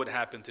we know what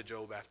happened to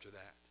Job after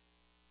that.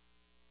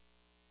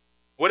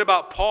 What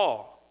about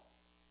Paul?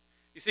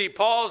 You see,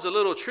 Paul's a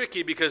little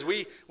tricky because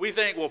we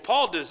think, well,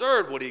 Paul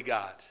deserved what he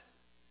got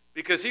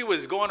because he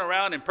was going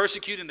around and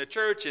persecuting the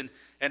church and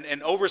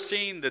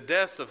overseeing the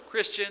deaths of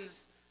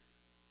Christians.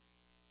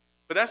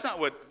 But that's not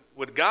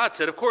what God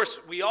said. Of course,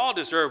 we all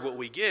deserve what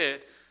we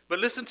get. But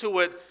listen to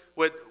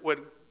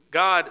what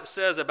God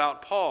says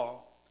about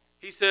Paul.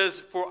 He says,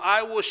 "For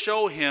I will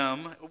show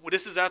him,"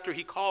 this is after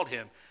he called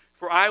him,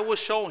 "for I will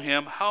show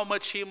him how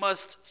much he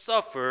must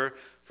suffer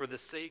for the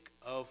sake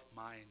of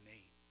my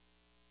name."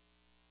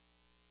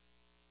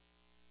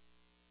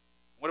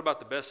 What about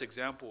the best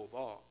example of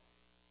all?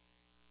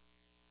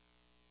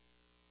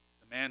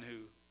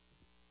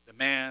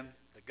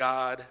 The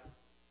God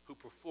who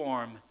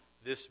performed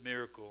this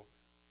miracle,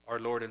 our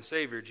Lord and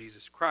Savior,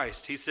 Jesus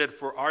Christ. He said,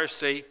 "For our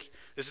sake,"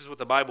 this is what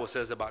the Bible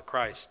says about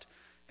Christ.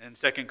 In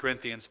 2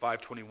 Corinthians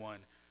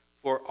 5:21,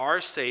 "For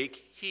our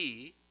sake,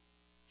 he,"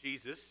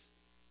 Jesus,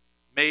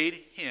 "made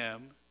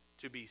him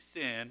to be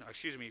sin,"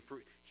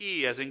 for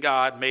he, as in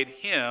God, made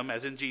him,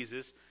 as in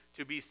Jesus,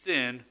 to be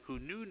sin who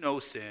knew no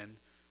sin,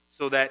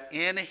 so that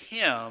in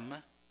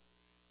him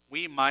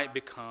we might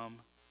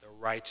become the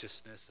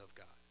righteousness of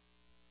God.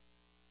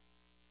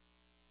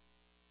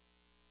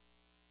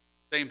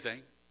 Same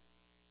thing.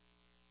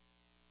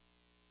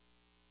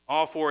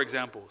 All four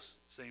examples,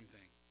 same thing.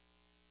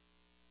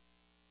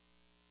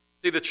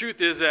 See, the truth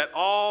is that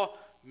all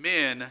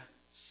men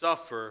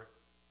suffer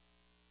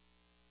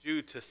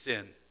due to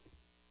sin.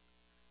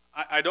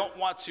 I don't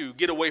want to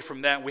get away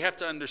from that. We have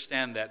to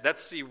understand that.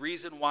 That's the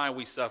reason why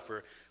we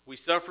suffer. We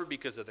suffer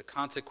because of the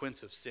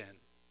consequence of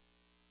sin.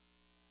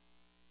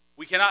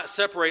 We cannot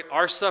separate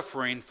our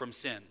suffering from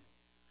sin.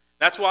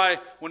 That's why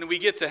when we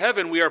get to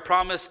heaven, we are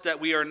promised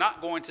that we are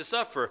not going to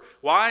suffer.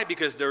 Why?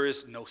 Because there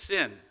is no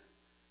sin.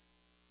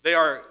 They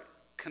are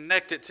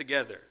connected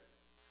together.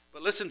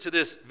 But listen to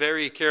this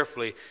very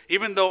carefully.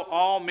 Even though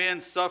all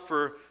men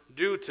suffer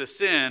due to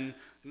sin,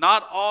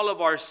 not all of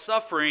our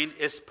suffering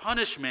is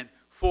punishment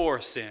for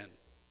sin.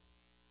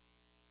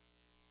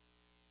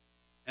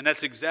 And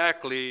that's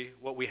exactly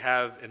what we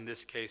have in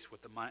this case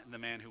with the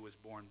man who was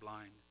born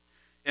blind.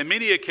 In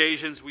many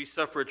occasions, we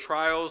suffer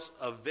trials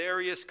of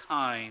various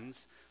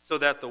kinds so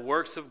that the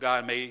works of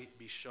God may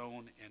be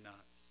shown in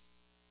us.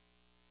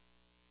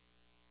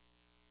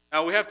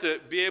 Now, we have to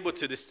be able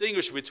to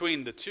distinguish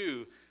between the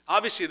two.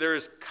 Obviously, there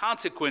is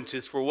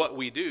consequences for what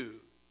we do.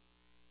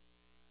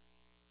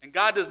 And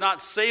God does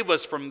not save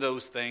us from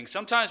those things.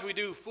 Sometimes we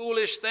do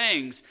foolish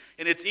things,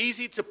 and it's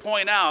easy to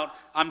point out,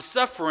 I'm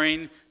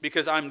suffering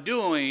because I'm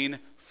doing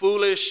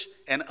foolish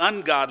and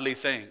ungodly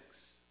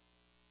things.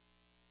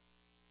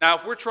 Now,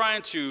 if we're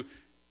trying to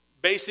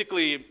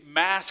basically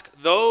mask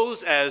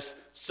those as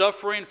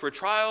suffering for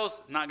trials,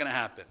 it's not going to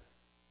happen.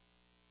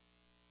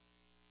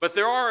 But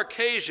there are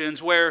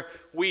occasions where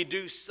we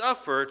do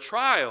suffer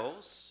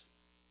trials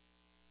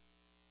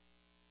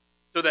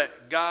so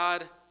that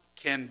God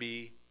can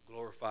be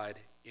glorified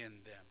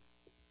in them.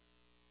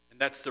 And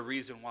that's the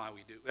reason why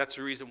we do. That's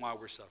the reason why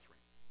we're suffering.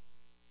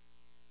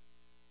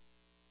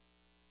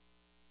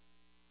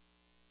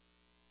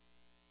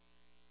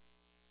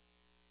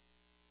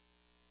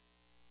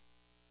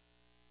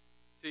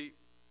 See,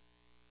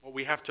 what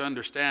we have to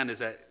understand is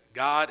that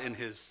God in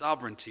his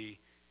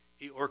sovereignty,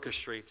 he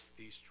orchestrates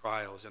these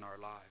trials in our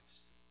lives.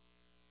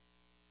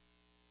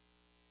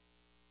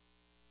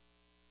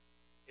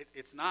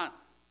 It's not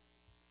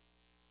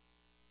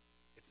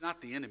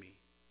the enemy.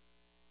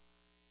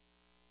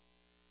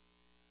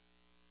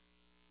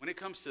 When it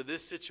comes to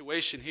this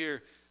situation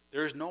here,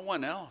 there's no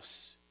one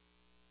else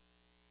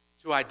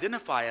to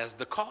identify as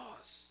the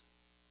cause.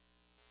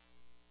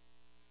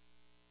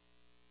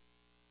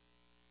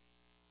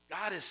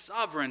 God is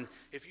sovereign.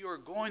 If you are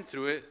going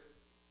through it,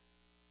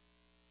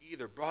 he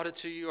either brought it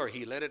to you or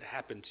he let it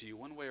happen to you.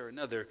 One way or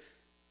another,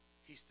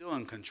 he's still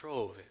in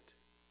control of it.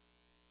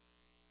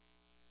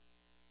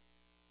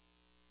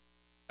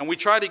 And we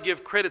try to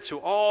give credit to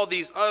all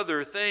these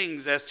other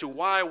things as to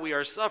why we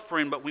are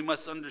suffering, but we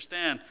must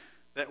understand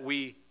that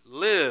we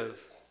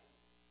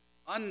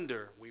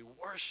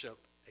worship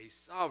a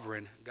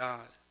sovereign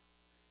God.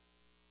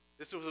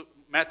 This was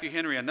Matthew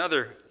Henry,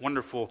 another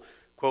wonderful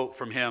quote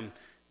from him.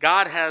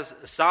 God has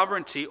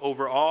sovereignty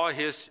over all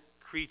his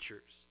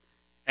creatures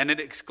and an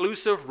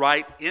exclusive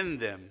right in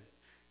them,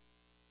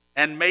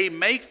 and may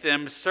make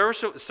them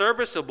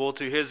serviceable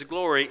to his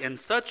glory in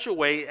such a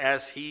way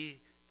as he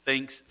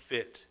thinks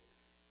fit,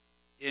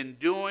 in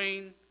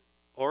doing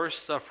or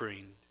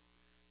suffering.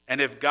 And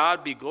if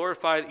God be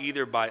glorified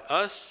either by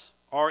us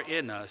or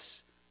in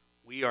us,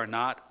 we are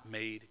not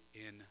made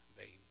in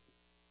vain.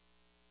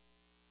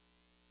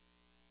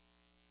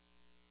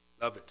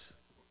 Love it.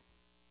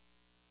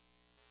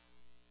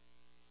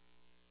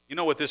 You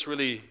know what this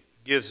really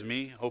gives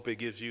me? Hope it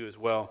gives you as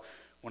well.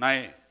 When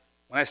I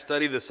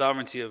study the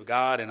sovereignty of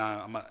God, and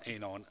I'm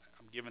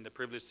given the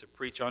privilege to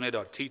preach on it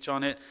or teach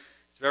on it,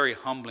 it's very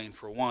humbling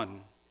for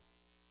one.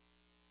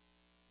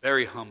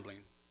 Very humbling.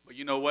 But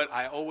you know what?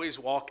 I always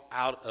walk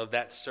out of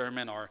that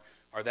sermon or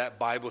that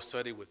Bible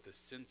study with the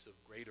sense of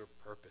greater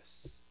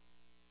purpose.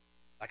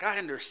 Like I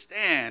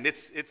understand.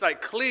 It's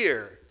like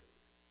clear.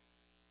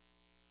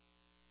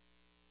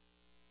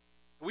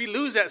 We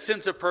lose that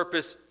sense of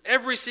purpose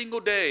every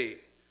single day.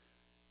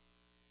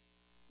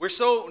 We're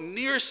so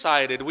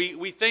nearsighted.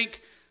 We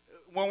think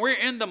when we're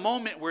in the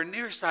moment, we're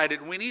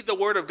nearsighted. We need the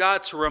Word of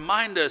God to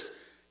remind us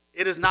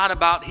it is not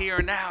about here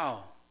and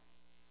now.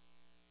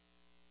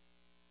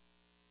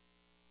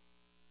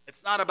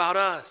 It's not about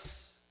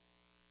us.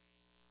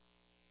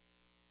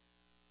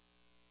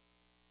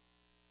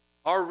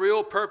 Our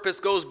real purpose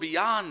goes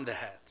beyond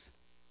that.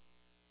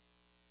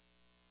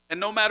 And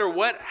no matter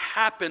what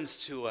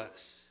happens to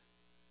us,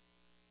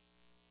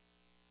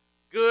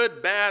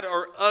 good, bad,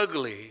 or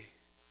ugly,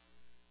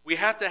 we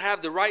have to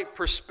have the right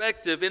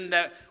perspective in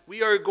that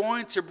we are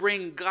going to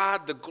bring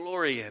God the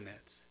glory in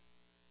it.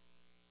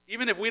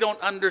 Even if we don't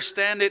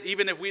understand it,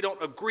 even if we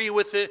don't agree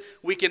with it,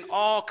 we can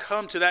all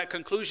come to that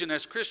conclusion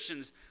as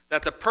Christians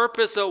that the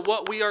purpose of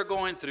what we are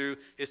going through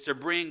is to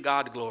bring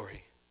God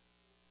glory.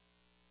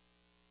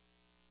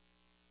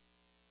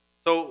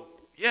 So,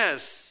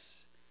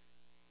 yes,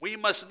 we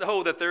must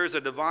know that there is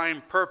a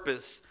divine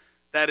purpose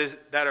that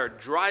are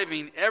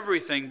driving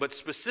everything, but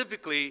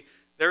specifically,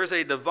 there is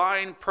a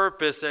divine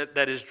purpose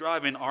that is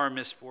driving our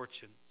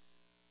misfortunes.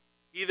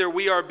 Either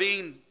we are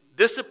being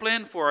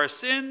disciplined for our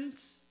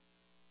sins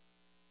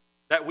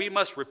that we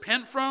must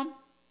repent from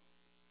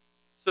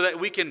so that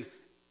we can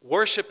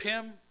worship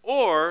him,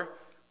 or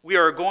we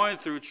are going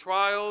through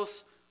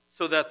trials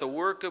so that the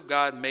work of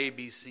God may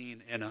be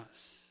seen in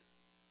us.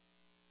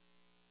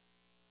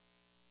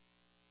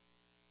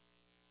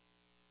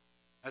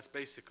 That's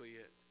basically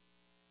it.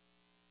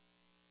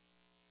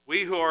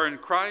 We who are in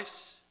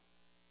Christ,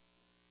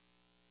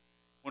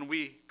 when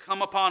we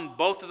come upon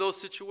both of those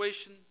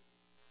situations,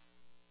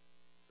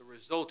 the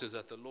result is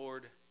that the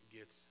Lord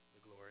gets the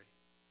glory.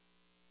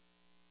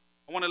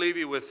 I want to leave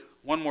you with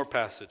one more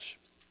passage.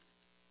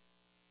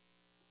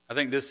 I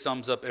think this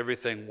sums up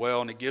everything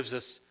well, and it gives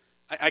us,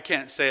 I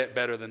can't say it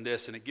better than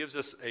this, and it gives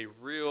us a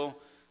real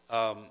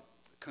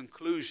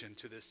conclusion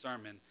to this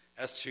sermon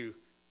as to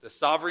the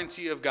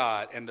sovereignty of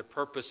God and the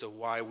purpose of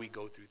why we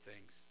go through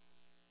things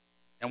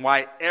and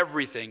why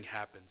everything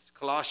happens.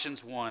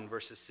 Colossians 1,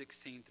 verses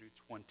 16 through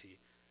 20.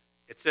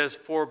 It says,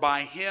 "For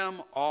by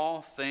him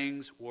all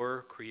things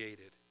were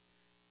created,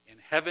 in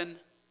heaven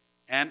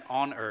and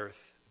on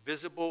earth,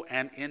 visible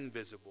and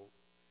invisible,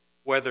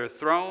 whether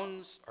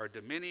thrones or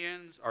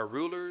dominions or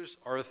rulers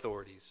or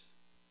authorities.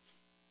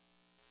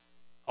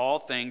 All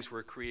things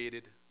were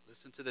created,"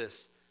 listen to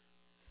this,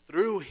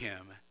 "through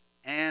him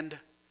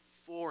and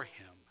for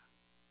him."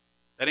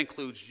 That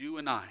includes you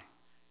and I.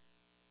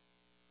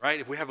 Right?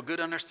 If we have a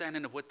good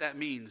understanding of what that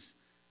means,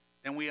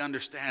 then we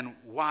understand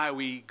why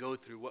we go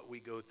through what we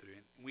go through.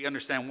 We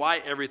understand why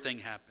everything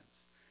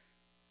happens.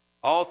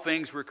 All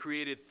things were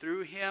created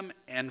through him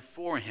and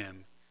for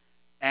him,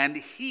 and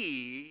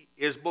he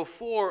is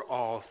before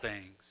all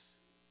things.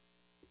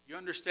 You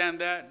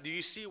understand that? Do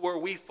you see where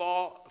we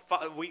fall?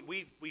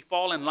 We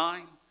fall in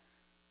line?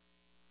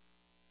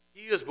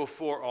 He is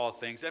before all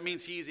things. That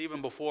means he's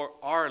even before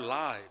our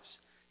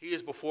lives. He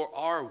is before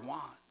our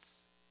wants.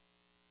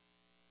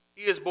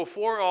 He is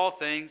before all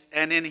things,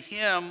 and in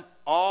him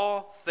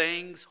all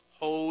things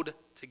hold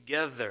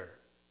together.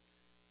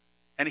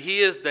 And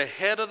he is the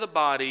head of the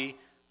body,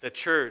 the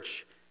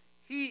church.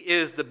 He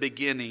is the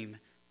beginning,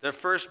 the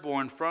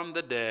firstborn from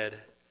the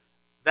dead,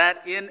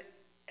 that in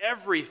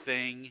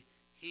everything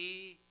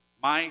he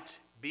might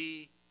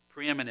be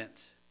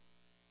preeminent.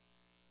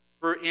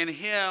 For in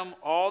him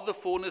all the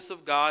fullness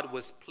of God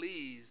was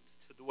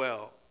pleased to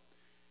dwell,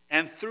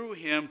 and through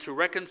him to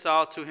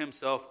reconcile to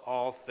himself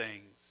all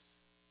things,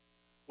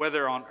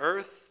 whether on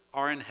earth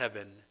or in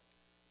heaven,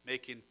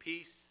 making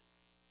peace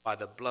by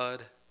the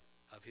blood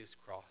of his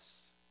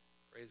cross.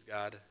 Praise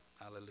God.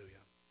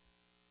 Hallelujah.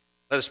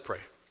 Let us pray.